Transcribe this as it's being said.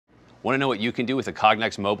Want to know what you can do with a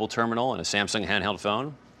Cognex mobile terminal and a Samsung handheld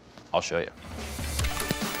phone? I'll show you.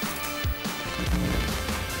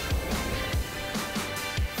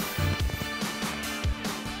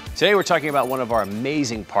 Today we're talking about one of our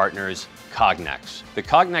amazing partners, Cognex. The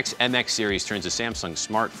Cognex MX series turns a Samsung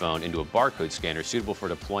smartphone into a barcode scanner suitable for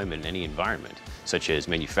deployment in any environment, such as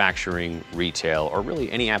manufacturing, retail, or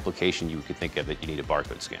really any application you could think of that you need a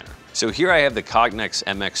barcode scanner. So here I have the Cognex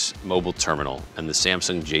MX mobile terminal and the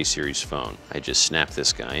Samsung J series phone. I just snap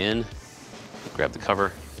this guy in, grab the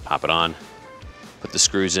cover, pop it on, put the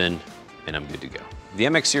screws in, and I'm good to go. The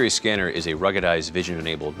MX series scanner is a ruggedized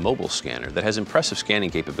vision-enabled mobile scanner that has impressive scanning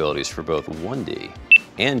capabilities for both 1D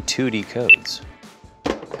and 2D codes.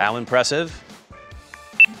 How impressive?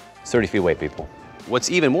 It's 30 feet away, people. What's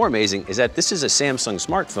even more amazing is that this is a Samsung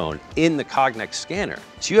smartphone in the Cognex scanner.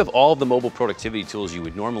 So you have all of the mobile productivity tools you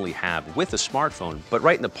would normally have with a smartphone, but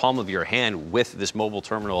right in the palm of your hand with this mobile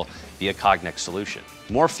terminal via Cognex solution.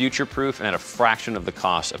 More future-proof and at a fraction of the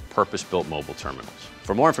cost of purpose-built mobile terminals.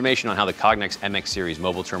 For more information on how the Cognex MX series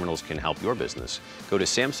mobile terminals can help your business, go to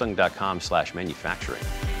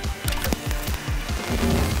samsung.com/manufacturing.